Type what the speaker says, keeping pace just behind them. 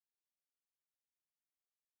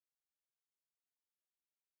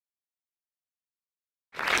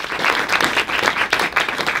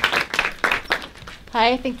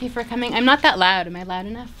Hi, thank you for coming. I'm not that loud. Am I loud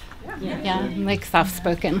enough? Yeah, I'm like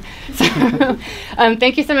soft-spoken. So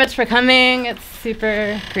thank you so much for coming. It's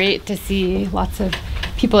super great to see lots of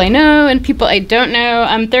people I know and people I don't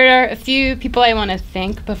know. There are a few people I want to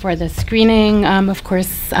thank before the screening. Of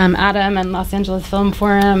course, Adam and Los Angeles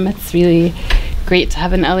Filmforum. It's really great to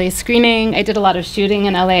have an LA screening. I did a lot of shooting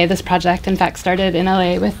in LA. This project, in fact, started in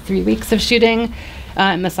LA with 3 weeks of shooting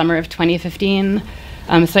in the summer of 2015.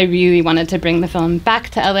 So I really wanted to bring the film back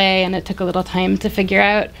to LA, and it took a little time to figure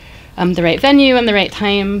out the right venue and the right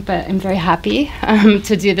time, but I'm very happy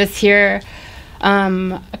to do this here.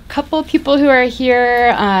 A couple people who are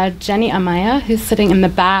here, Jenny Amaya, who's sitting in the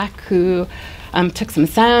back, who took some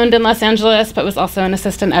sound in Los Angeles, but was also an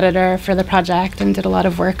assistant editor for the project and did a lot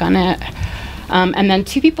of work on it. And then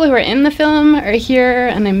 2 people who are in the film are here,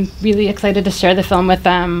 and I'm really excited to share the film with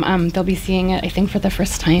them. They'll be seeing it, I think, for the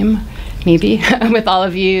first time, maybe, with all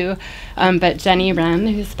of you. But Jenny Wren,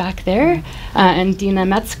 who's back there, and Dina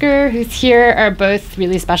Metzger, who's here, are both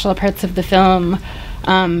really special parts of the film.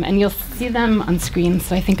 And you'll see them on screen,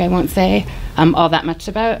 so I think I won't say all that much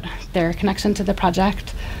about their connection to the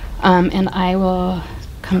project. And I will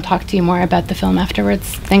come talk to you more about the film afterwards.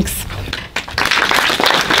 Thanks.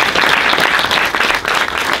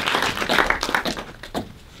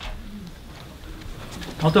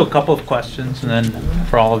 I'll do a couple of questions and then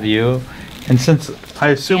for all of you. And since I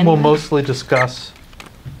assume we'll mostly discuss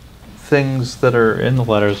things that are in the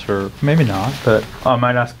letters, or maybe not, but I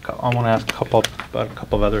want to ask about a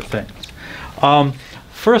couple of other things.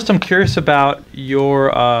 First, I'm curious about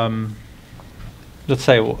your, let's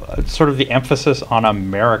say, sort of the emphasis on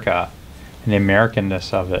America and the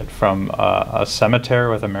Americanness of it, from a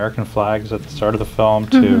cemetery with American flags at the start of the film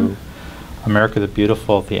to America the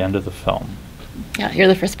Beautiful at the end of the film. Yeah, you're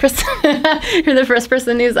the first person. You're the first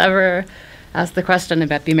person who's ever asked the question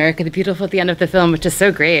about the America the Beautiful at the end of the film, which is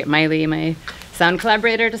so great. Miley, my sound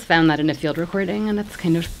collaborator, just found that in a field recording, and it's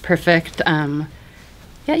kind of perfect. Yeah,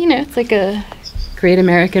 you know, it's like a great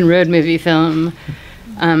American road movie film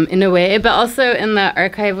in a way, but also in the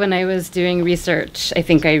archive when I was doing research, I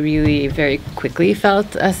think I really very quickly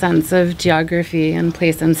felt a sense of geography and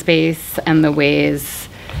place and space and the ways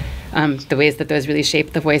that those really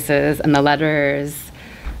shape the voices and the letters.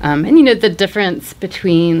 And, you know, the difference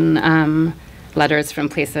between letters from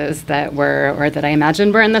places that were, or that I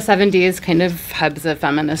imagined were in the 70s, kind of hubs of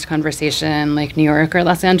feminist conversation, like New York or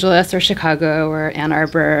Los Angeles or Chicago or Ann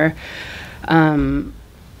Arbor,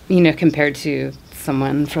 you know, compared to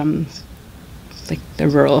someone from, like, the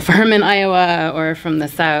rural farm in Iowa or from the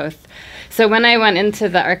South. So when I went into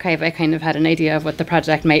the archive, I kind of had an idea of what the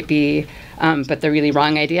project might be, but the really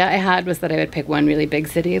wrong idea I had was that I would pick one really big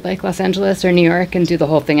city like Los Angeles or New York and do the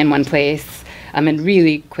whole thing in one place. And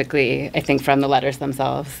really quickly, I think from the letters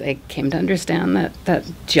themselves, I came to understand that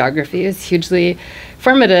geography is hugely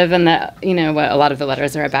formative, and that, you know, what a lot of the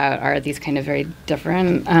letters are about are these kind of very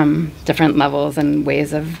different levels and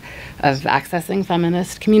ways of accessing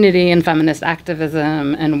feminist community and feminist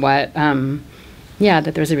activism, and what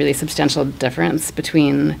that there's a really substantial difference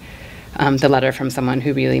between the letter from someone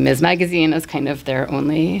who really Ms. Magazine is kind of their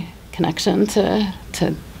only connection to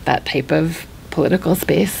that type of political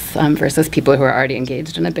space versus people who are already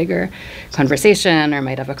engaged in a bigger conversation, or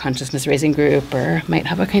might have a consciousness raising group, or might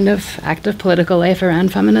have a kind of active political life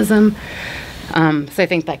around feminism. So I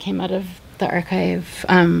think that came out of the archive.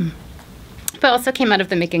 But also came out of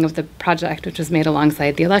the making of the project, which was made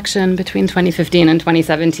alongside the election between 2015 and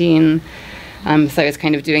 2017. So I was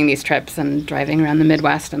kind of doing these trips and driving around the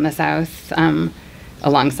Midwest and the South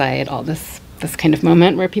alongside all this kind of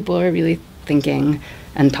moment where people are really thinking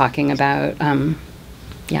and talking about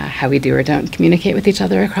how we do or don't communicate with each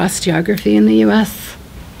other across geography in the U.S.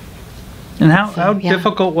 And how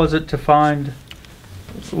difficult was it to find,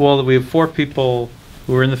 well, we have 4 people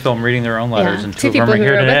who were in the film reading their own letters, and 2 of them are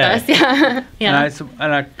here today. With us. Yeah.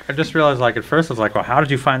 And I just realized, like, at first I was like, well, how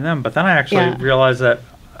did you find them? But then I actually realized that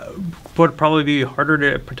would probably be harder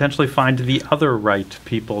to potentially find the other right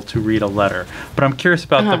people to read a letter. But I'm curious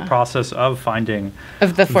about the process of finding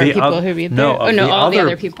of the 4 people who read all the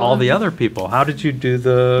other people. All the other people. How did you do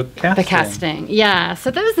the casting? The casting, yeah. So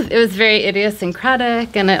it was very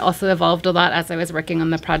idiosyncratic, and it also evolved a lot as I was working on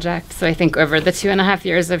the project. So I think over the 2.5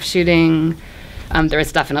 years of shooting, there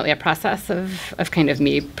was definitely a process of kind of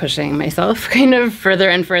me pushing myself kind of further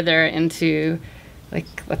and further into, like,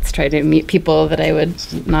 let's try to meet people that I would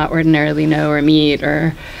not ordinarily know or meet,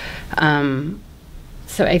 or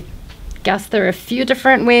so guess there were a few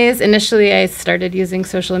different ways. Initially, I started using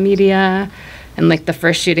social media, and like the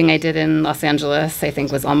first shooting I did in Los Angeles, I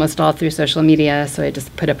think was almost all through social media. So I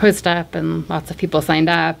just put a post up and lots of people signed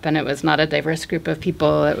up, and it was not a diverse group of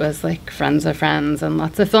people. It was like friends of friends and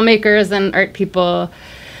lots of filmmakers and art people.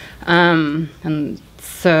 And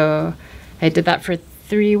so I did that for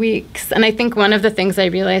 3 weeks. And I think one of the things I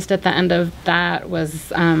realized at the end of that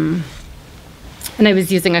was, and I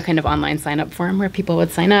was using a kind of online sign-up form where people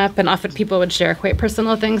would sign up, and often people would share quite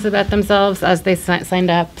personal things about themselves as they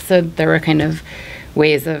signed up. So there were kind of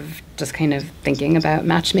ways of just kind of thinking about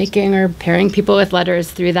matchmaking or pairing people with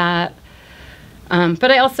letters through that.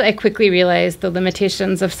 But I quickly realized the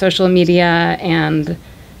limitations of social media and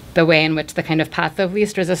the way in which the kind of path of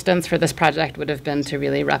least resistance for this project would have been to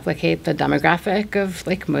really replicate the demographic of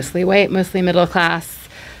like mostly white, mostly middle class,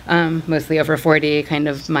 mostly over 40, kind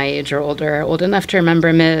of my age or older, old enough to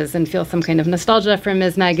remember Ms. and feel some kind of nostalgia for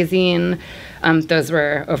Ms. magazine. Those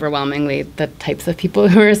were overwhelmingly the types of people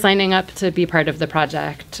who were signing up to be part of the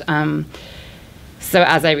project. So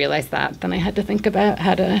as I realized that, then I had to think about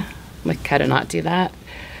how to not do that.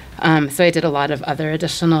 So I did a lot of other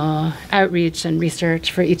additional outreach and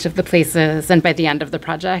research for each of the places. And by the end of the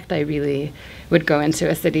project, I really would go into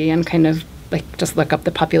a city and kind of like just look up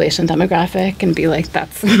the population demographic and be like,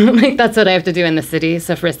 that's that's what I have to do in the city.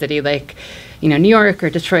 So for a city like, New York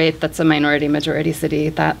or Detroit, that's a minority majority city,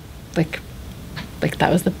 that like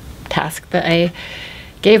that was the task that I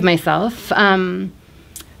gave myself.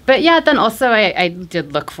 But yeah, then also I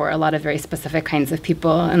did look for a lot of very specific kinds of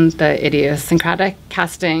people, and the idiosyncratic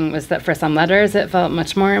casting was that for some letters it felt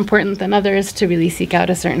much more important than others to really seek out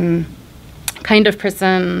a certain kind of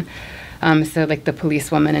person. So like the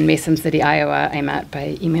policewoman in Mason City, Iowa, I met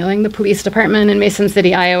by emailing the police department in Mason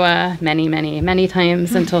City, Iowa many, many, many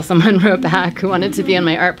times until someone wrote back who wanted to be on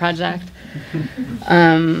my art project.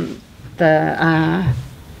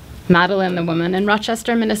 Madeline, the woman in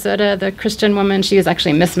Rochester, Minnesota, the Christian woman, she is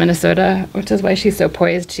actually Miss Minnesota, which is why she's so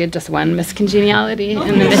poised. She had just won Miss Congeniality in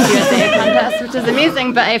the Miss USA contest, which is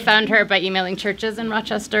amazing. But I found her by emailing churches in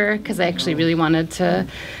Rochester because I actually really wanted to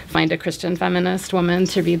find a Christian feminist woman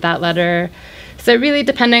to read that letter. So really,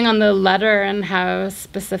 depending on the letter and how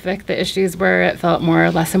specific the issues were, it felt more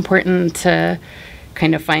or less important to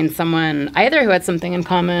kind of find someone either who had something in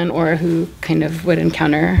common or who kind of would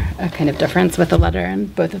encounter a kind of difference with the letter,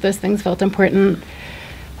 and both of those things felt important.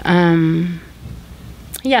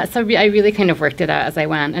 Yeah, so I really kind of worked it out as I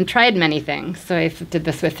went and tried many things. So I did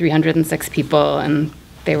this with 306 people, and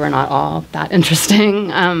they were not all that interesting.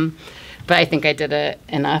 But I think I did it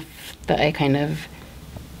enough that I kind of,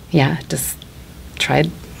 just tried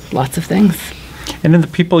lots of things. And then the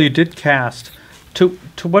people you did cast, to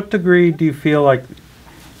what degree do you feel like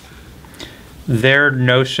their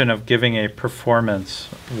notion of giving a performance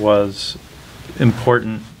was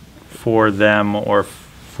important for them or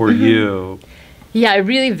for you? Yeah, it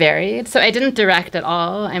really varied. So I didn't direct at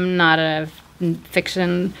all. I'm not a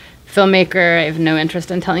fiction filmmaker. I have no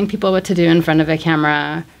interest in telling people what to do in front of a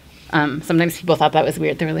camera. Sometimes people thought that was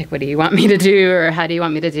weird. They were like, what do you want me to do? Or how do you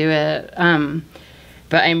want me to do it?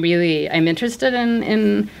 But I'm interested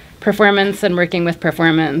in performance and working with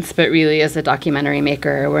performance, but really as a documentary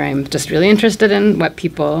maker where I'm just really interested in what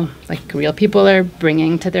people, like real people, are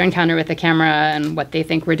bringing to their encounter with the camera and what they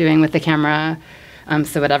think we're doing with the camera.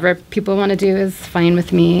 So whatever people want to do is fine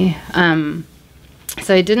with me.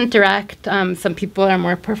 So I didn't direct. Some people are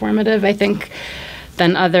more performative, I think,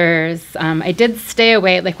 than others. I did stay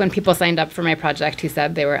away, like when people signed up for my project who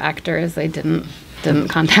said they were actors, I didn't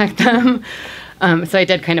contact them. So I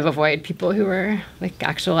did kind of avoid people who were like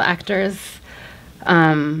actual actors.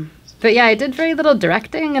 But yeah, I did very little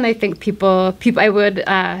directing, and I think people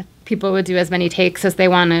would do as many takes as they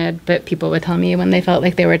wanted, but people would tell me when they felt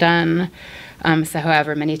like they were done. So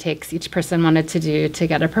however many takes each person wanted to do to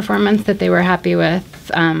get a performance that they were happy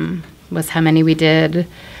with was how many we did.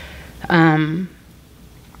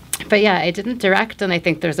 But yeah, I didn't direct, and I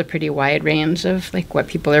think there's a pretty wide range of like what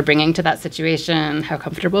people are bringing to that situation, how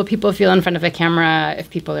comfortable people feel in front of a camera,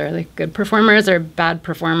 if people are like good performers or bad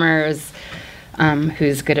performers,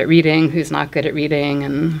 who's good at reading, who's not good at reading,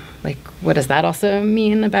 and like what does that also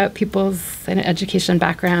mean about people's education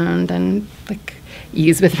background and like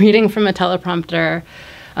ease with reading from a teleprompter.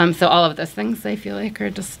 So all of those things I feel like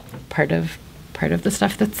are just part of the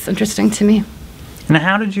stuff that's interesting to me. And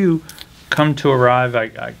how did you come to arrive?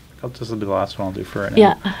 This will be the last one I'll do for right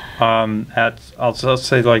now. Yeah. I'll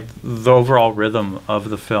say like the overall rhythm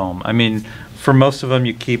of the film. I mean, for most of them,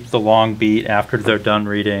 you keep the long beat after they're done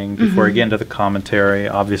reading before you get into the commentary.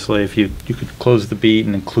 Obviously, if you could close the beat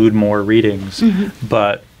and include more readings,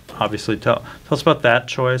 but obviously. Tell us about that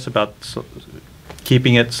choice, about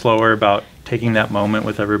keeping it slower, about taking that moment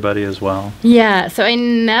with everybody as well. Yeah, so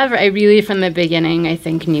I really from the beginning, I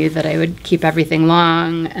think, knew that I would keep everything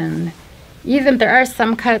long, and even there are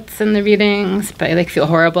some cuts in the readings, but I like feel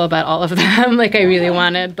horrible about all of them. Like I really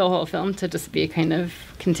wanted the whole film to just be kind of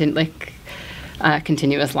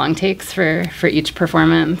continuous long takes for each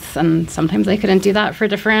performance, and sometimes I couldn't do that for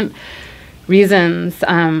different reasons.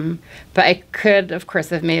 But I could, of course,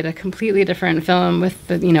 have made a completely different film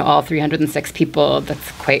with all 306 people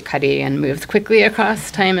that's quite cutty and moves quickly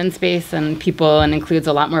across time and space and people and includes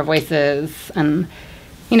a lot more voices. And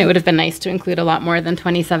it would have been nice to include a lot more than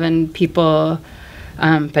 27 people.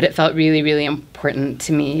 But it felt really, really important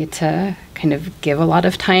to me to kind of give a lot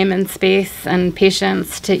of time and space and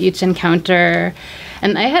patience to each encounter.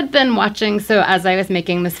 And I had been watching, so as I was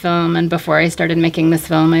making this film and before I started making this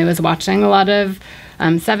film, I was watching a lot of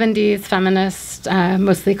 70s feminist,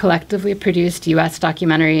 mostly collectively produced US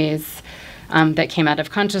documentaries that came out of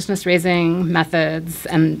consciousness raising methods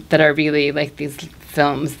and that are really like these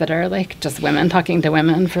films that are like just women talking to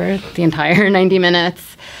women for the entire 90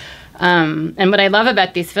 minutes. And what I love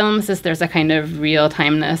about these films is there's a kind of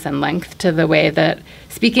real-timeness and length to the way that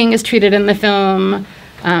speaking is treated in the film.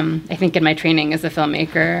 I think in my training as a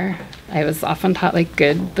filmmaker, I was often taught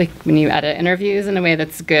when you edit interviews in a way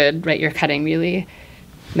that's good, right? You're cutting really,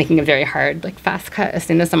 making a very hard, fast cut as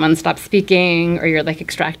soon as someone stops speaking, or you're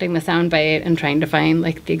extracting the sound bite and trying to find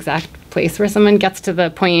the exact place where someone gets to the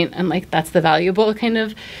point, and that's the valuable kind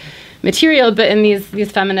of material. But in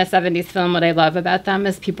these feminist 70s film, what I love about them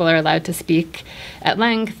is people are allowed to speak at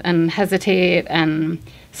length and hesitate and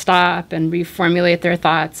stop and reformulate their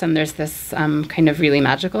thoughts, and there's this kind of really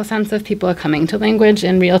magical sense of people coming to language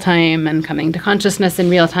in real time and coming to consciousness in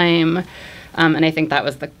real time. And I think that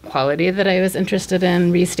was the quality that I was interested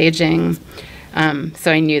in restaging.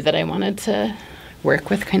 So I knew that I wanted to work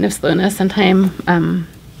with kind of slowness and time.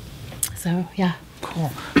 So yeah.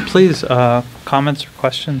 Cool. Please, comments or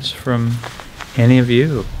questions from any of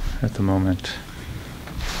you at the moment?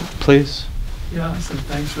 Please. Yeah, so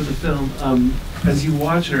thanks for the film. As you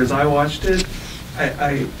watch it, or as I watched it,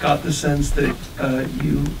 I got the sense that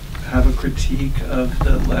you have a critique of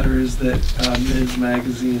the letters that Ms.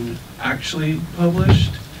 Magazine actually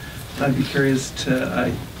published. I'd be curious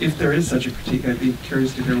to, if there is such a critique, I'd be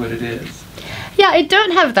curious to hear what it is. Yeah, I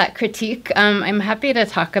don't have that critique. I'm happy to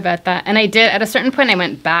talk about that. And I did, at a certain point, I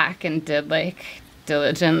went back and did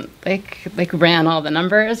diligent, ran all the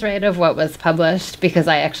numbers, right, of what was published, because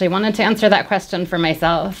I actually wanted to answer that question for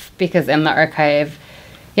myself, because in the archive,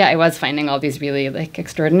 yeah, I was finding all these really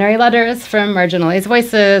extraordinary letters from marginalized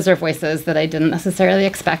voices or voices that I didn't necessarily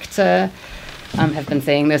expect to have been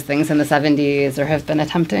saying those things in the 70s or have been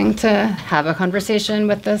attempting to have a conversation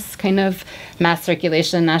with this kind of mass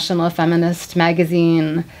circulation national feminist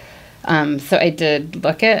magazine. So I did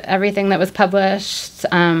look at everything that was published.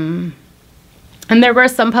 And there were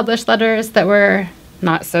some published letters that were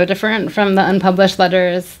not so different from the unpublished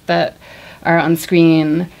letters that are on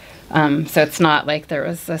screen. So it's not like there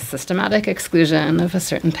was a systematic exclusion of a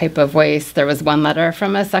certain type of voice. There was one letter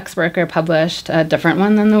from a sex worker published, a different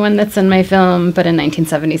one than the one that's in my film. But in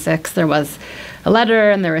 1976, there was a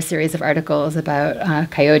letter, and there were a series of articles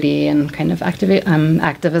about Coyote and kind of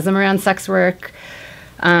activism around sex work.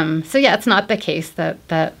 So yeah, it's not the case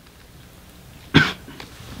that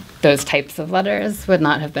those types of letters would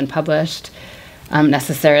not have been published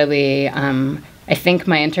necessarily. I think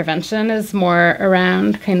my intervention is more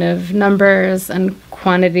around kind of numbers and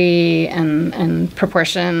quantity and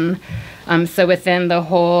proportion. So within the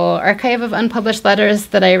whole archive of unpublished letters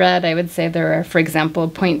that I read, I would say there were, for example,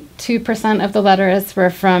 0.2% of the letters were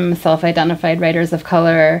from self-identified writers of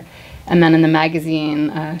color. And then in the magazine,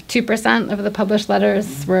 2% of the published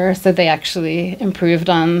letters were, so they actually improved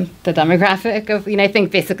on the demographic of, I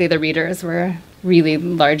think basically the readers were really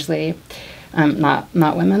largely not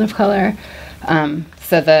women of color.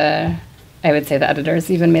 So I would say the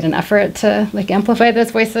editors even made an effort to amplify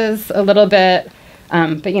those voices a little bit,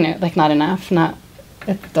 but not enough.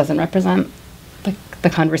 It doesn't represent the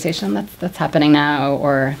conversation that's happening now,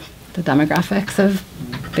 or the demographics of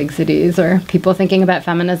big cities or people thinking about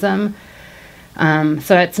feminism.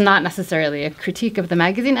 So it's not necessarily a critique of the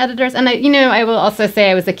magazine editors. And I will also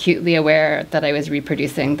say I was acutely aware that I was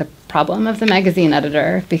reproducing the problem of the magazine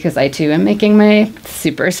editor, because I too am making my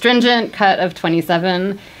super stringent cut of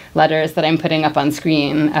 27 letters that I'm putting up on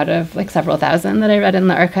screen out of several thousand that I read in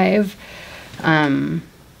the archive.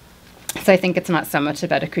 So I think it's not so much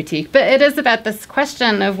about a critique, but it is about this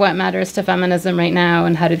question of what matters to feminism right now,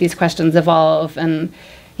 and how do these questions evolve. And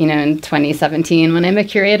in 2017, when I'm a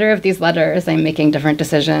curator of these letters, I'm making different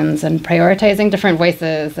decisions and prioritizing different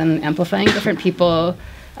voices and amplifying different people,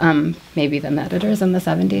 maybe than the editors in the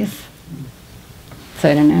 70s. So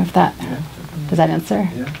I don't know if that, does that answer?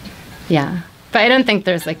 Yeah. But I don't think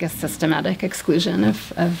there's like a systematic exclusion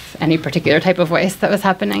of any particular type of voice that was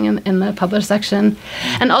happening in the published section.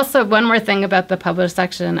 And also one more thing about the published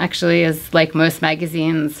section actually is, like most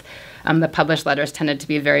magazines, the published letters tended to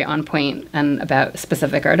be very on point and about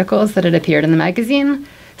specific articles that had appeared in the magazine.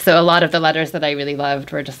 So a lot of the letters that I really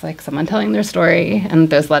loved were just like someone telling their story, and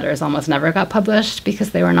those letters almost never got published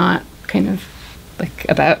because they were not kind of like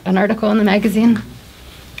about an article in the magazine.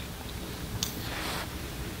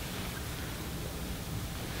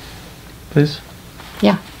 Please?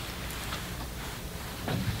 Yeah.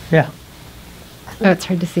 Yeah. Oh, it's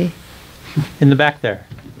hard to see. In the back there.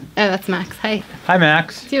 Oh, that's Max. Hi. Hi,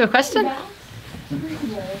 Max. Do you have a question?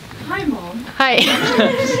 Hi, Mom. Hi.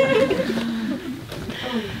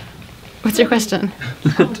 What's your question?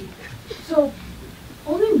 So,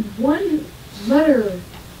 only one letter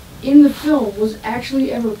in the film was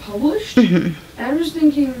actually ever published. And I'm just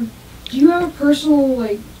thinking, do you have a personal,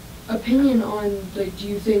 like, opinion on, like, do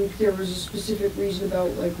you think there was a specific reason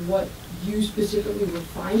about, like, what you specifically were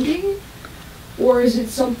finding? Or is it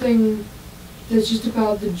something that's just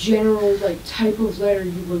about the general, like, type of letter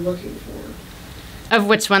you were looking for? Of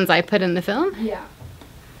which ones I put in the film? Yeah.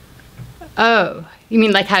 Oh, you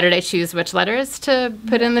mean like how did I choose which letters to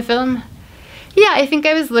put in the film? Yeah, I think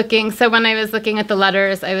I was looking. So when I was looking at the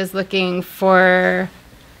letters, I was looking for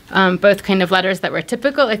both kind of letters that were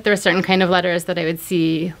typical. Like there were certain kind of letters that I would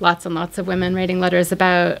see lots and lots of women writing letters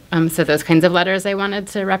about. So those kinds of letters I wanted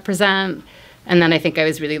to represent. And then I think I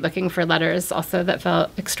was really looking for letters also that felt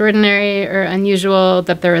extraordinary or unusual,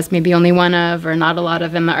 that there was maybe only one of or not a lot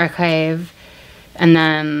of in the archive. And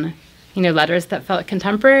then, letters that felt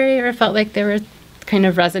contemporary or felt like they were kind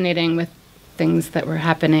of resonating with things that were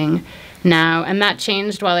happening now. And that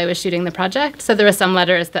changed while I was shooting the project. So there were some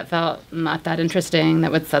letters that felt not that interesting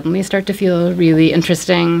that would suddenly start to feel really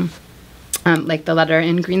interesting. Like the letter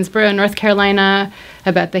in Greensboro, North Carolina,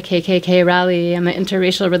 about the KKK rally and the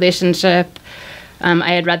interracial relationship.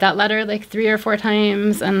 I had read that letter like 3 or 4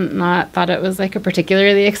 times and not thought it was like a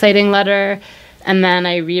particularly exciting letter. And then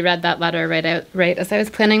I reread that letter right as I was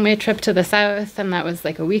planning my trip to the South. And that was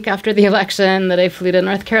like a week after the election that I flew to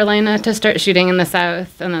North Carolina to start shooting in the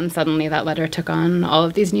South. And then suddenly that letter took on all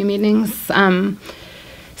of these new meanings. So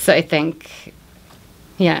I think,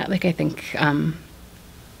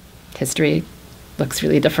 history looks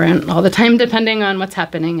really different all the time depending on what's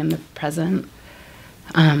happening in the present.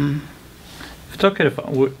 If it's okay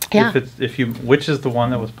which is the one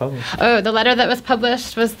that was published? Oh, the letter that was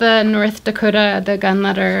published was the North Dakota, the gun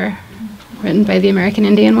letter written by the American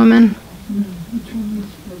Indian woman.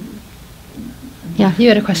 Yeah, you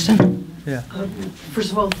had a question. Yeah.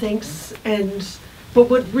 First of all, thanks. But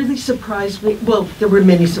what really surprised me, well, there were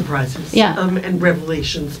many surprises and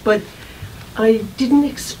revelations, but I didn't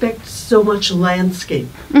expect so much landscape.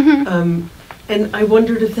 And I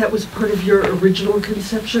wondered if that was part of your original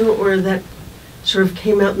conception or that sort of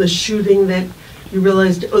came out in the shooting that you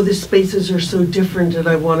realized, oh, the spaces are so different and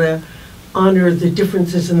I want to honor the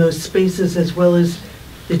differences in those spaces as well as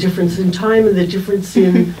the difference in time and the difference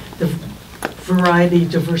in the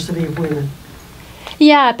diversity of women.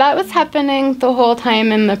 Yeah, that was happening the whole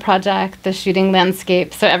time in the project, the shooting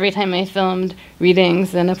landscape. So every time I filmed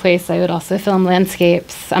readings in a place, I would also film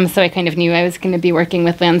landscapes. So I kind of knew I was going to be working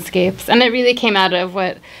with landscapes. And it really came out of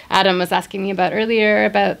what Adam was asking me about earlier,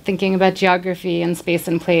 about thinking about geography and space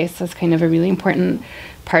and place as kind of a really important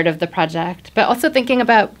part of the project. But also thinking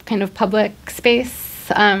about kind of public space.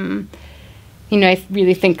 I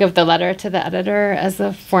really think of the letter to the editor as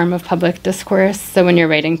a form of public discourse. So when you're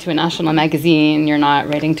writing to a national magazine, you're not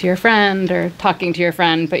writing to your friend or talking to your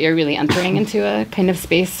friend, but you're really entering into a kind of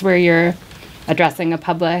space where you're addressing a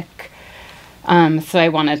public. So I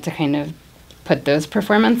wanted to kind of put those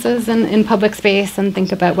performances in public space and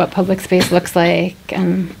think about what public space looks like.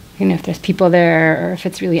 And, if there's people there or if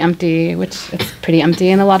it's really empty, which it's pretty empty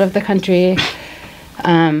in a lot of the country.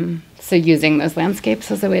 So using those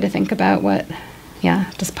landscapes as a way to think about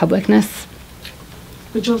just publicness.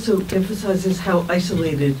 Which also emphasizes how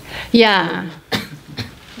isolated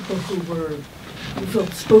people who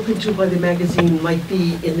felt spoken to by the magazine might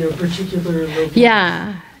be in their particular location.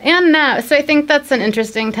 Yeah, and now, so I think that's an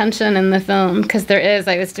interesting tension in the film because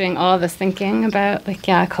I was doing all this thinking about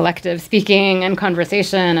collective speaking and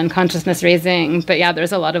conversation and consciousness raising, but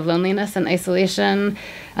there's a lot of loneliness and isolation,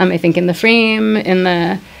 I think in the frame, in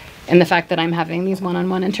in the fact that I'm having these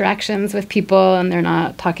one-on-one interactions with people and they're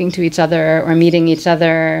not talking to each other or meeting each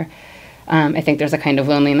other. I think there's a kind of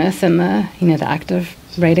loneliness in the act of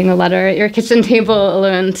writing a letter at your kitchen table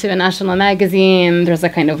alone to a national magazine. There's a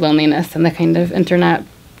kind of loneliness in the kind of internet,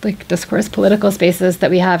 like, discourse political spaces that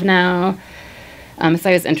we have now. So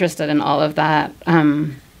I was interested in all of that.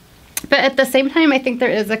 But at the same time, I think there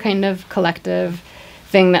is a kind of collective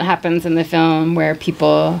thing that happens in the film where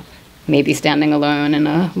people may be standing alone in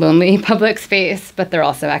a lonely public space, but they're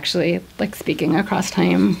also actually, like, speaking across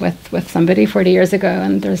time with somebody 40 years ago,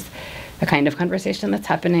 and there's a kind of conversation that's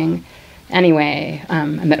happening anyway,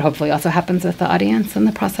 and that hopefully also happens with the audience in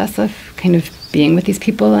the process of kind of being with these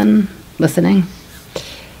people and listening.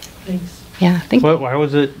 Thanks. Yeah, thank you. Why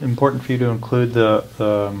was it important for you to include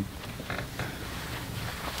the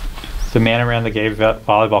man around the gay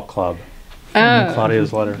volleyball club in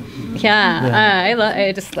Claudia's letter? Yeah, I love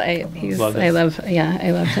him. He's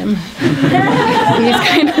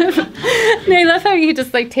kind of. I love how he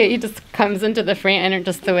just he just comes into the frame, and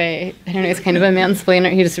just the way, I don't know, he's kind of a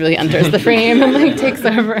mansplainer. He just really enters the frame and, like, takes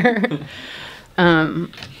over.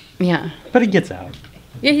 Yeah. But he gets out.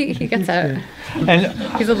 Yeah, he gets out. And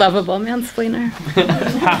he's a lovable mansplainer.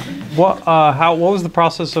 What was the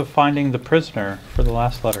process of finding the prisoner for the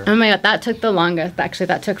last letter? Oh my God, that took the longest. Actually,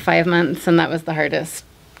 that took 5 months, and that was the hardest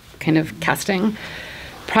kind of casting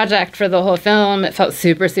project for the whole film. It felt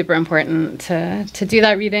super, super important to do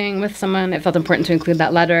that reading with someone. It felt important to include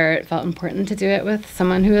that letter. It felt important to do it with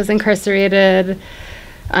someone who was incarcerated.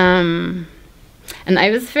 And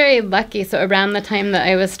I was very lucky. So around the time that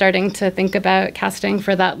I was starting to think about casting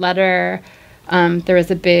for that letter, there was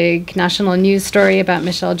a big national news story about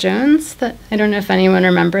Michelle Jones that I don't know if anyone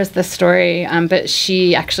remembers the story, but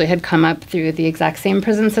she actually had come up through the exact same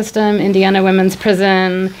prison system, Indiana Women's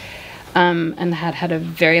Prison, and had a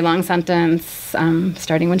very long sentence,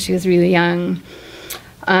 starting when she was really young.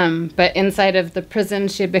 But inside of the prison,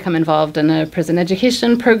 she had become involved in a prison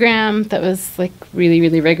education program that was, like, really,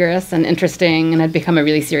 really rigorous and interesting, and had become a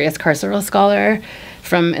really serious carceral scholar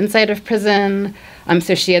from inside of prison.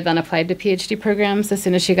 So she had then applied to PhD programs as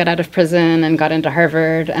soon as she got out of prison and got into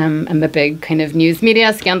Harvard. And the big kind of news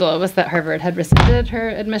media scandal was that Harvard had rescinded her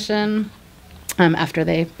admission after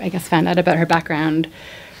they, I guess, found out about her background.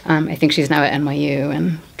 I think she's now at NYU,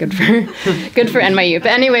 and good for NYU.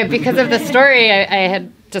 But anyway, because of the story, I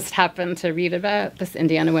had just happened to read about this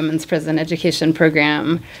Indiana Women's Prison Education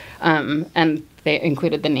Program, and they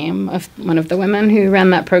included the name of one of the women who ran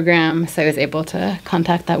that program. So I was able to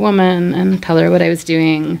contact that woman and tell her what I was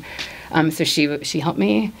doing. So she helped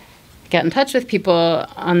me get in touch with people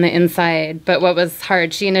on the inside. But what was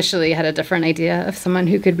hard, she initially had a different idea of someone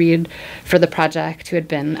who could read for the project, who had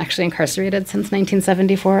been actually incarcerated since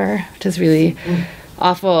 1974, which is really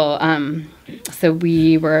awful. So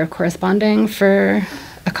we were corresponding for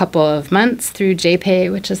a couple of months through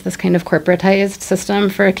JPay, which is this kind of corporatized system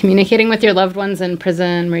for communicating with your loved ones in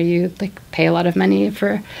prison, where you, like, pay a lot of money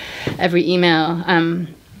for every email.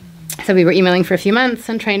 So we were emailing for a few months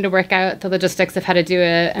and trying to work out the logistics of how to do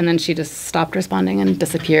it, and then she just stopped responding and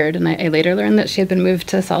disappeared. And I later learned that she had been moved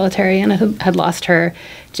to solitary and had lost her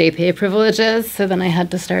JPay privileges. So then I had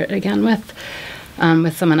to start again with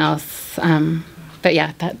someone else. But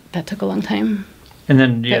yeah, that took a long time. And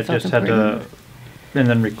then you just had to, and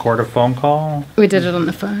then record a phone call? We did it on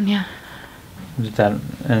the phone, yeah. Did that,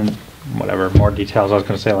 and whatever more details I was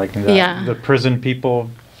going to say, like the prison people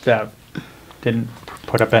that didn't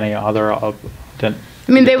put up any other. I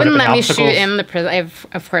mean, they wouldn't let me shoot in the prison. I,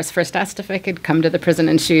 of course, first asked if I could come to the prison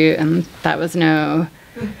and shoot, and that was no.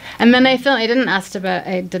 And then I didn't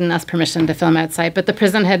ask permission to film outside, but the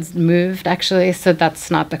prison had moved, actually, so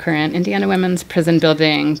that's not the current Indiana Women's Prison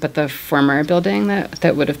building, but the former building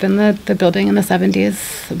that would have been the building in the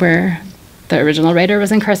 70s where the original writer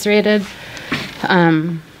was incarcerated.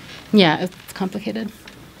 Yeah, it's complicated.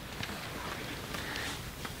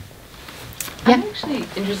 Yeah. I'm actually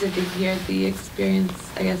interested to hear the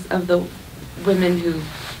experience, I guess, of the women who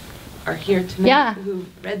are here tonight, who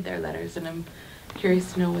read their letters, and I'm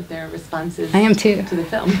curious to know what their response is. I am too. To the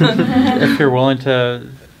film. If you're willing to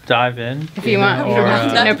dive in. If you want,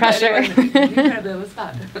 no pressure. Incredibly on the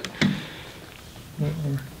spot.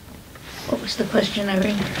 What was the question,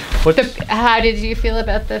 Irene? How did you feel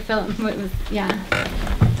about the film?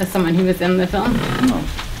 As someone who was in the film.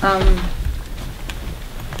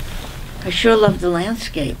 I sure loved the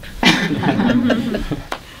landscape.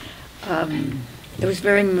 It was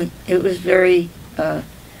very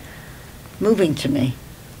moving to me.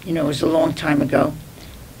 You know, it was a long time ago.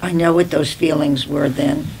 I know what those feelings were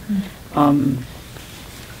then.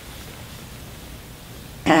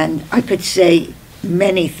 And I could say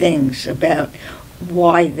many things about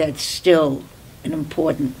why that's still an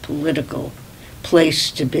important political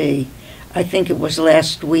place to be. I think it was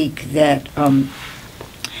last week that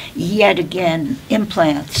yet again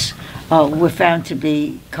implants were found to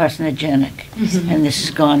be carcinogenic, and this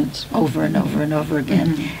has gone over and over and over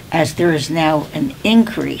again, as there is now an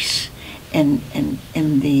increase in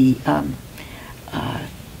the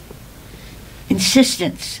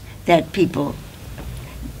insistence that people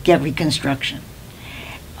get reconstruction,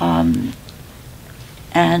 and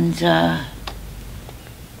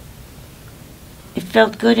it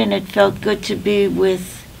felt good, and it felt good to be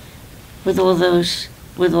with all those.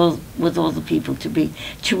 With all the people,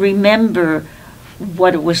 to remember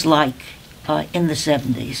what it was like in the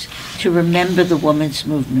 70s, to remember the women's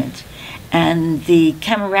movement and the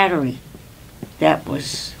camaraderie that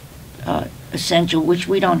was essential, which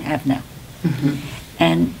we don't have now.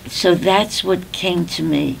 And so that's what came to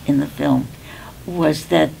me in the film, was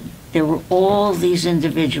that there were all these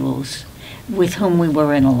individuals with whom we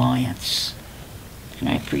were in alliance, and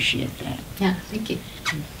I appreciate that. Yeah, thank you.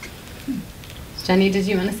 Jenny, did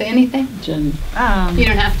you want to say anything? Jen. You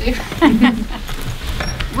don't have to.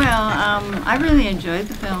 Well, I really enjoyed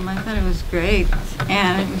the film. I thought it was great,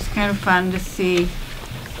 and it was kind of fun to see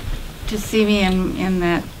me in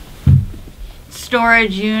that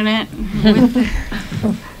storage unit with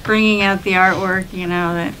bringing out the artwork,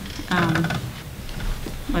 that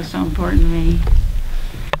was so important to me.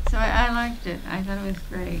 So I liked it. I thought it was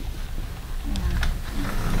great.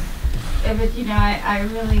 Yeah, but I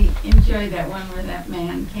really enjoyed that one where that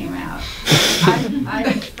man came out. I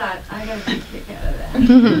just thought, I got a big kick out of that.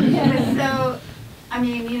 So,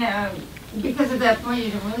 because at that point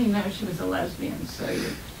you didn't really know she was a lesbian, so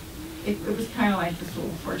it was kind of like this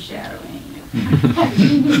little foreshadowing.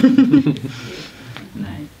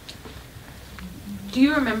 Nice. Do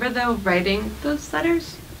you remember, though, writing those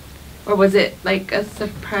letters? Or was it like a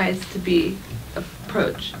surprise to be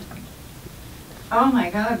approached? Oh my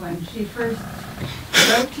God, when she first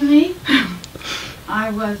wrote to me,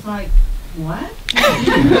 I was like, what?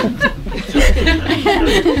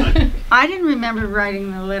 I didn't remember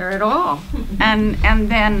writing the letter at all.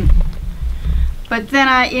 But then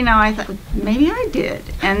I thought, maybe I did.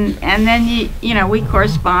 And then, we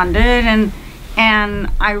corresponded, and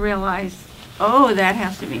I realized, oh, that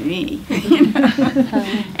has to be me.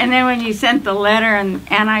 And then when you sent the letter,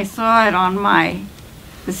 and I saw it on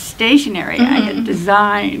the stationery I had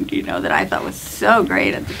designed, that I thought was so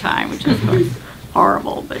great at the time, which of course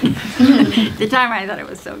horrible, but at the time I thought it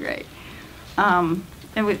was so great. And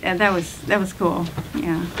that was cool.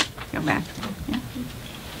 Yeah, go back. Yeah.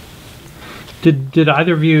 Did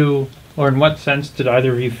either of you, or in what sense did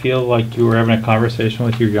either of you feel like you were having a conversation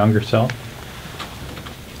with your younger self?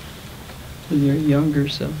 With your younger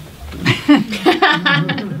self.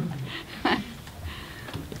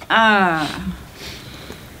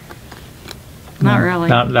 Not really.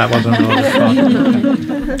 That wasn't really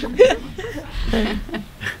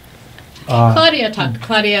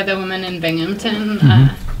Claudia, the woman in Binghamton,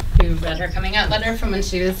 who read her coming out letter from when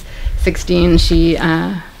she was 16,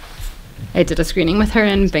 I did a screening with her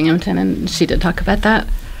in Binghamton, and she did talk about that.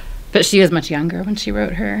 But she was much younger when she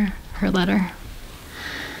wrote her letter.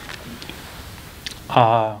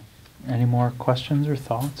 Any more questions or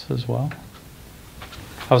thoughts as well?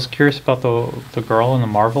 I was curious about the girl in the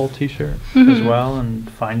Marvel t-shirt as well, and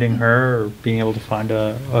finding her, or being able to find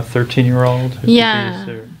a 13-year-old. Yeah,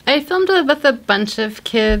 I filmed with a bunch of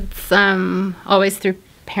kids, always through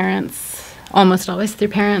parents, almost always through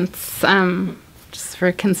parents, just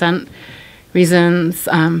for consent reasons.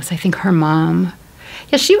 So I think her mom,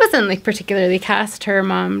 she wasn't particularly cast. Her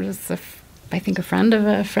mom was I think a friend of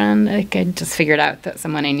a friend. I just figured out that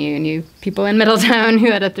someone I knew people in Middletown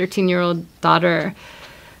who had a 13-year-old daughter.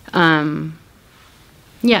 So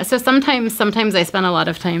sometimes I spent a lot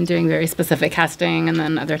of time doing very specific casting, and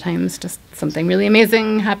then other times just something really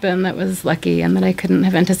amazing happened that was lucky and that I couldn't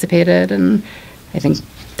have anticipated, and I think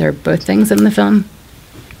they're both things in the film.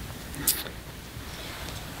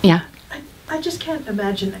 Yeah. I just can't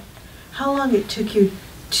imagine how long it took you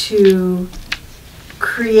to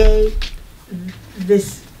create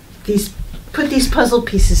put these puzzle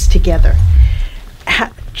pieces together.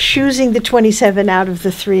 Choosing the 27 out of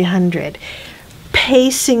the 300,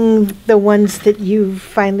 pacing the ones that you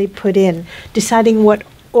finally put in, deciding what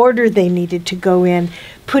order they needed to go in,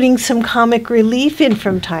 putting some comic relief in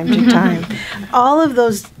from time to time. All of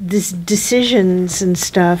those decisions and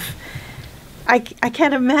stuff, I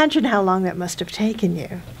can't imagine how long that must have taken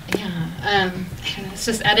you. Yeah, it's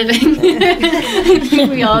just editing. I think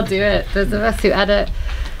we all do it, those of us who edit.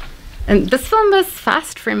 And this film was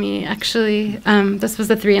fast for me, actually. This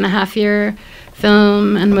was a 3.5-year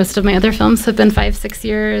film, and most of my other films have been 5-6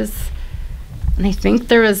 years. And I think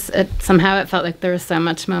somehow it felt like there was so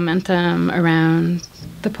much momentum around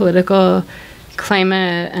the political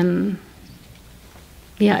climate, and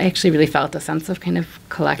yeah, I actually really felt a sense of kind of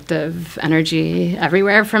collective energy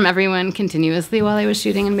everywhere from everyone continuously while I was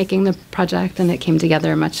shooting and making the project, and it came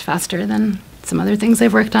together much faster than some other things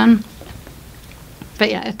I've worked on. But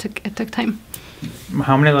yeah, it took time.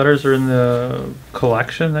 How many letters are in the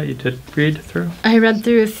collection that you did read through? I read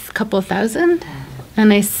through a couple thousand,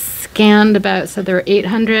 and I scanned so there were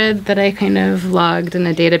 800 that I kind of logged in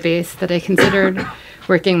a database that I considered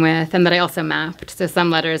working with, and that I also mapped. So some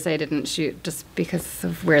letters I didn't shoot just because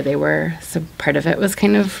of where they were. So part of it was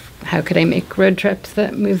kind of how could I make road trips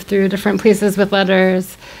that move through different places with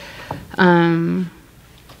letters.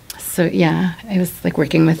 So yeah, I was like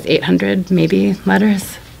working with 800 maybe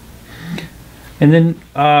letters. And then,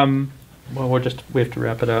 well, we have to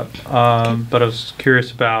wrap it up. But I was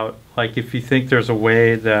curious about, like, if you think there's a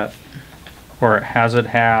way that, or has it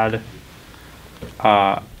had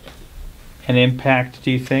an impact,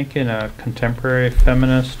 do you think, in a contemporary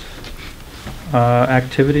feminist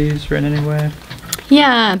activities or in any way?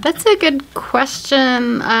 Yeah, that's a good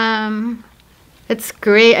question. It's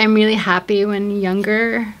great. I'm really happy when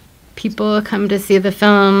younger people come to see the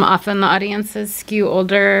film. Often the audiences skew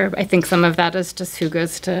older. I think some of that is just who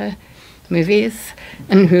goes to movies,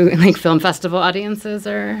 and who, like, film festival audiences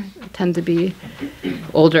tend to be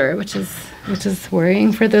older, which is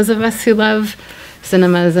worrying for those of us who love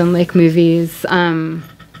cinemas and like movies.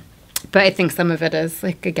 But I think some of it is,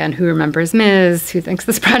 like, again, who remembers Ms., who thinks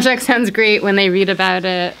this project sounds great when they read about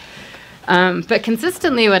it. But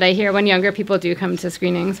consistently what I hear when younger people do come to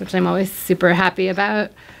screenings, which I'm always super happy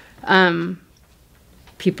about,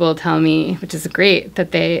 people tell me, which is great,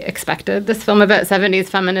 that they expected this film about 70s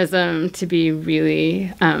feminism to be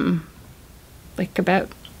really like about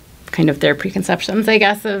kind of their preconceptions, I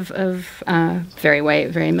guess, of very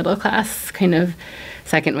white, very middle class kind of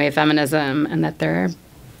second wave feminism, and that they're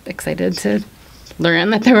excited to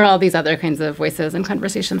learn that there were all these other kinds of voices and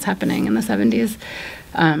conversations happening in the 70s.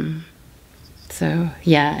 So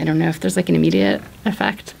yeah, I don't know if there's like an immediate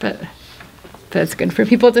effect, but it's good for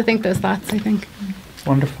people to think those thoughts, I think.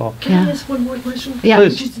 Wonderful. Can I ask one more question? Yeah.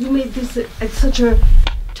 Please. You made this at such a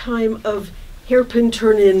time of hairpin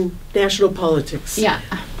turn in national politics. Yeah.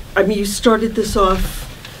 I mean, you started this off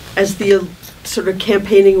as the sort of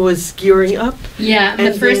campaigning was gearing up. Yeah, the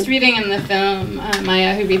and first reading in the film,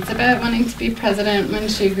 Maya, who reads about wanting to be president when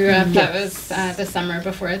she grew up, that was the summer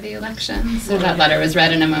before the election. So that letter was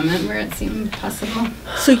read in a moment where it seemed possible.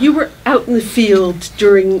 So you were out in the field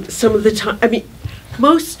during some of the time. I mean,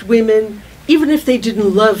 most women, even if they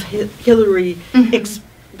didn't love Hillary,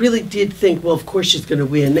 really did think, well, of course she's going to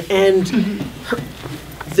win. And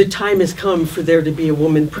the time has come for there to be a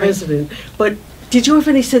woman president. Right. But did you have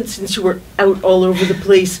any sense, since you were out all over the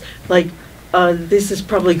place, like, this is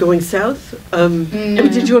probably going south? No. I mean,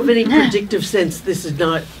 did you have any predictive sense this is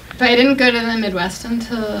not? But I didn't go to the Midwest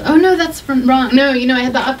until, oh no, that's wrong. No, I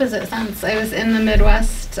had the opposite sense. I was in the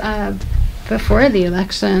Midwest before the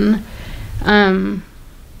election.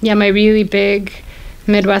 Yeah, my really big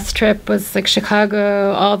Midwest trip was like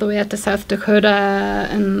Chicago all the way up to South Dakota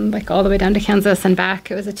and like all the way down to Kansas and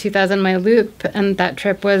back. It was a 2,000-mile loop, and that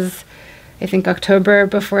trip was, I think, October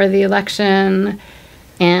before the election.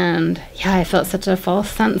 And yeah, I felt such a false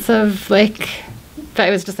sense of like, that I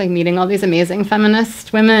was just like meeting all these amazing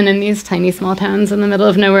feminist women in these tiny small towns in the middle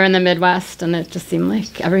of nowhere in the Midwest, and it just seemed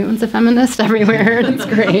like everyone's a feminist everywhere, and it's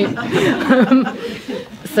great.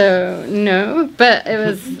 So no, but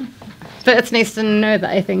it's nice to know that.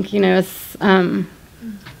 I think, it's,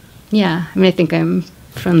 yeah, I mean, I think I'm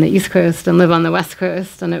from the East Coast and live on the West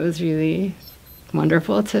Coast, and it was really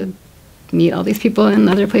wonderful to meet all these people in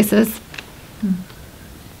other places.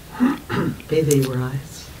 May they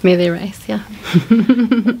rise. May they rise, yeah.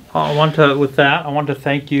 With that, I want to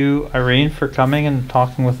thank you, Irene, for coming and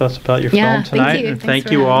talking with us about your film tonight. Thank you. And thank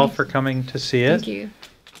you all for coming to see it. Thank you.